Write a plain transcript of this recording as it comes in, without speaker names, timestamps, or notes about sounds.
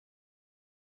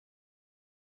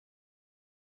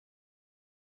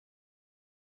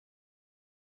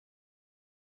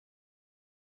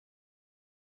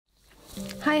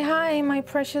Hi, my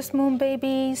precious moon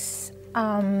babies.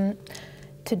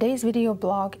 Today's video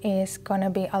blog is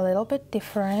gonna be a little bit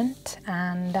different,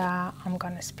 and I'm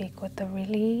gonna speak with a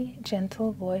really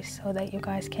gentle voice so that you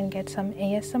guys can get some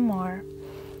ASMR.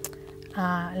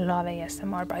 Love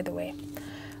ASMR, by the way.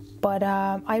 But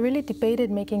I really debated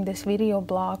making this video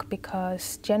blog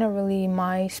because generally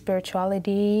my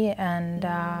spirituality and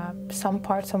some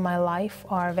parts of my life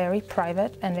are very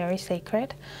private and very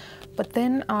sacred. But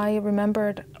then I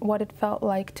remembered what it felt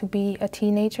like to be a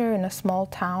teenager in a small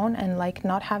town and like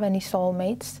not have any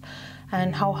soulmates,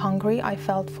 and how hungry I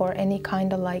felt for any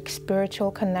kind of like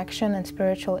spiritual connection and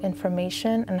spiritual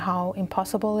information, and how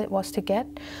impossible it was to get.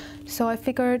 So I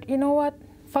figured, you know what,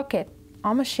 fuck it,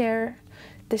 I'm gonna share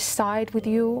this side with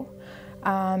you.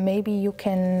 Maybe you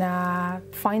can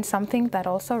find something that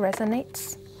also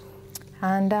resonates.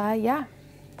 And yeah,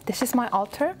 this is my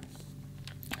altar.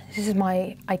 This is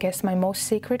my, I guess, my most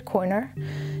sacred corner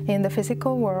in the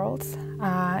physical world,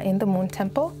 in the moon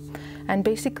temple. And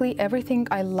basically everything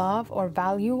I love or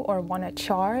value or want to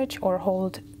charge or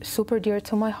hold super dear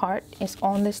to my heart is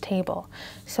on this table.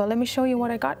 So let me show you what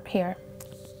I got here.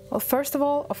 Well, first of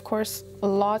all, of course,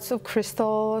 lots of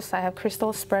crystals. I have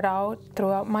crystals spread out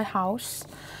throughout my house.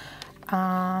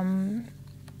 Let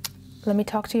me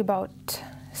talk to you about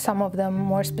some of them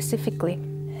more specifically.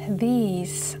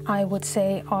 These, I would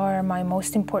say, are my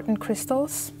most important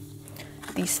crystals.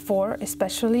 These four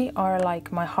especially are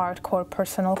like my hardcore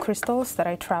personal crystals that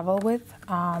I travel with.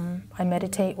 I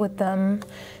meditate with them.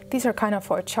 These are kind of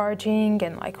for charging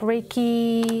and like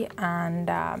Reiki, and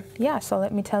yeah, so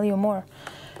let me tell you more.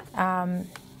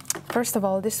 First of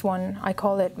all, this one, I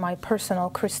call it my personal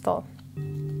crystal.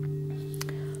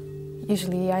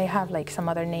 Usually I have like some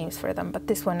other names for them, but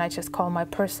this one I just call my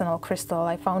personal crystal.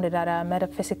 I found it at a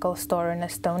metaphysical store in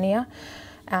Estonia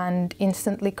and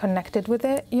instantly connected with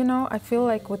it. You know, I feel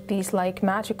like with these like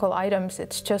magical items,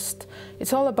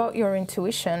 it's all about your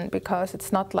intuition, because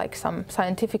it's not like some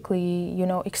scientifically, you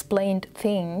know, explained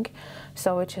thing.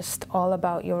 So it's just all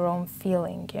about your own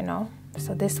feeling, you know.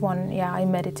 So this one, yeah, I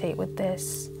meditate with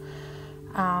this.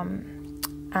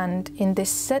 And in this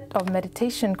set of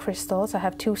meditation crystals, I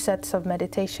have two sets of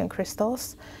meditation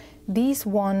crystals. These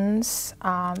ones,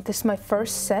 this is my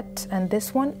first set, and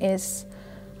this one is,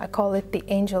 I call it the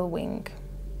angel wing.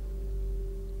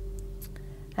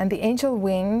 And the angel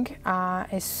wing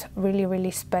is really,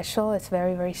 really special. It's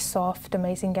very, very soft,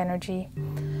 amazing energy.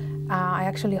 I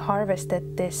actually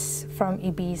harvested this from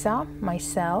Ibiza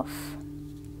myself.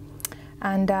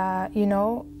 And, you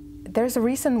know, there's a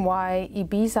reason why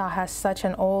Ibiza has such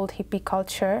an old hippie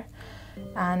culture,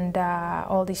 and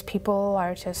all these people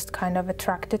are just kind of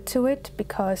attracted to it,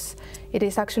 because it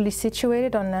is actually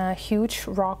situated on a huge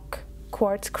rock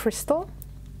quartz crystal.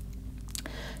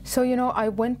 So, you know, I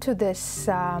went to this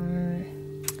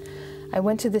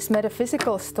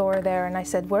metaphysical store there, and I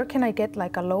said, where can I get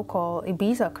like a local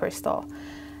Ibiza crystal?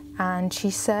 And she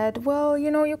said, well,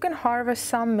 you know, you can harvest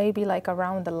some maybe like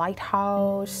around the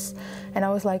lighthouse. And I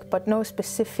was like, but no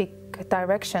specific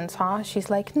directions, huh? She's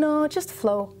like, no, just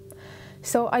flow.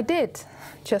 So I did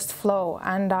just flow,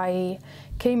 and I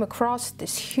came across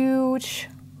this huge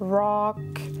rock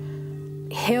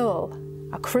hill,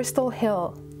 a crystal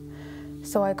hill.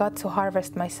 So I got to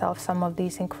harvest myself some of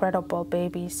these incredible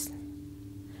babies.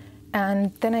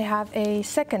 And then I have a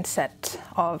second set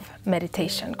of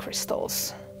meditation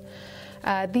crystals.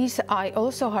 These I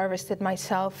also harvested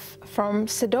myself from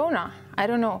Sedona. I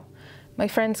don't know. My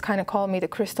friends kind of call me the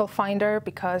crystal finder,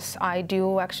 because I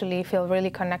do actually feel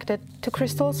really connected to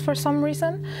crystals for some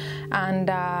reason. And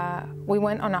we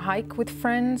went on a hike with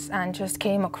friends and just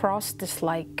came across this,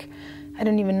 like, I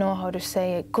don't even know how to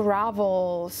say it,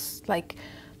 gravels, like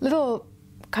little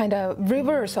kind of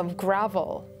rivers of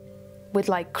gravel with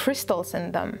like crystals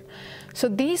in them. So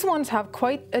these ones have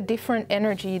quite a different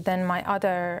energy than my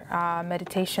other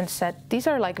meditation set. These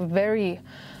are like very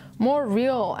more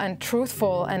real and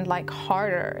truthful and like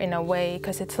harder in a way,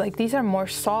 because it's like these are more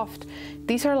soft.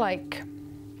 These are like,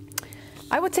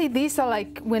 I would say these are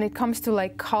like, when it comes to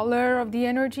like color of the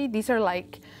energy, these are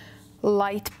like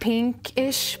light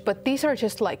pink-ish, but these are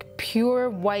just like pure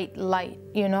white light,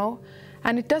 you know?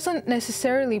 And it doesn't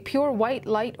necessarily, pure white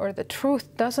light or the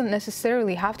truth doesn't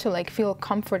necessarily have to like feel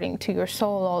comforting to your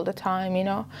soul all the time, you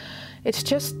know? It's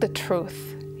just the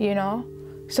truth, you know?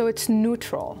 So it's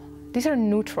neutral. These are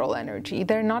neutral energy.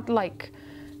 They're not like,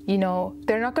 you know,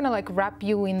 they're not gonna like wrap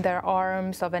you in their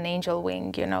arms of an angel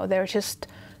wing, you know? They're just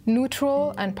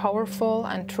neutral and powerful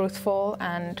and truthful,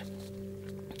 and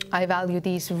I value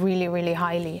these really, really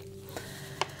highly.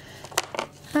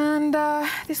 And And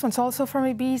this one's also from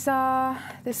Ibiza.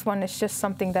 This one is just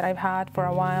something that I've had for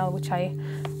a while, which I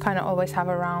kind of always have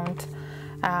around.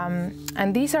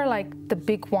 And these are like the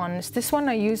big ones. This one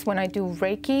I use when I do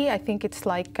Reiki. I think it's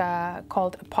like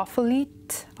called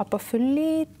apophyllite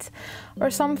or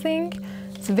something.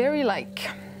 It's very like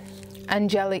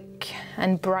angelic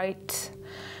and bright.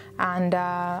 And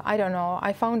I don't know,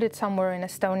 I found it somewhere in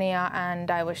Estonia and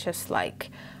I was just like,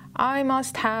 I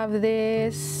must have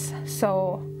this.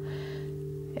 So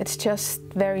it's just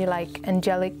very like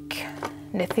angelic,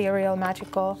 ethereal,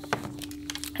 magical.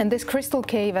 And this crystal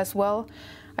cave as well.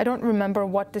 I don't remember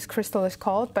what this crystal is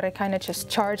called, but I kind of just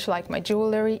charge like my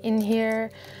jewelry in here.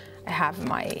 I have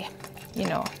my, you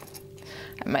know,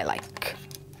 my like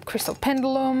crystal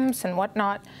pendulums and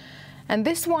whatnot. And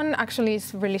this one actually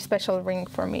is a really special ring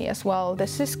for me as well.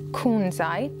 This is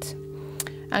kunzite.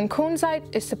 And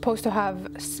kunzite is supposed to have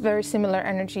very similar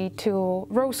energy to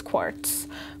rose quartz,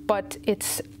 but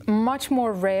it's much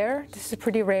more rare. This is a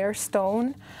pretty rare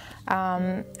stone.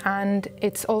 And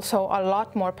it's also a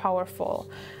lot more powerful.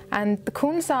 And the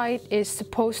kunzite is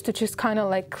supposed to just kind of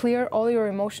like clear all your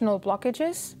emotional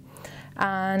blockages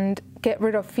and get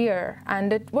rid of fear.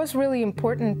 And it was really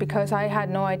important because I had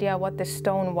no idea what this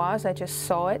stone was. I just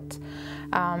saw it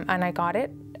and I got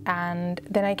it. And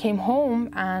then I came home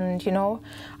and, you know,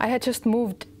 I had just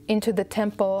moved into the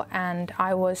temple and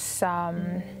I was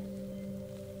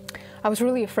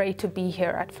really afraid to be here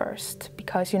at first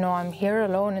because, you know, I'm here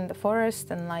alone in the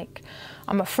forest and like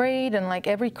I'm afraid and like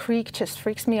every creek just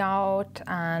freaks me out.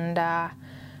 And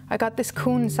I got this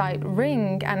kunzite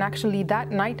ring and actually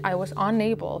that night I was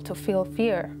unable to feel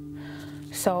fear.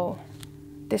 So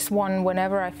this one,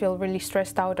 whenever I feel really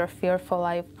stressed out or fearful,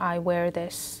 I wear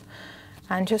this.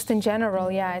 And just in general,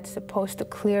 yeah, it's supposed to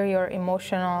clear your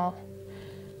emotional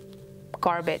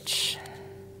garbage.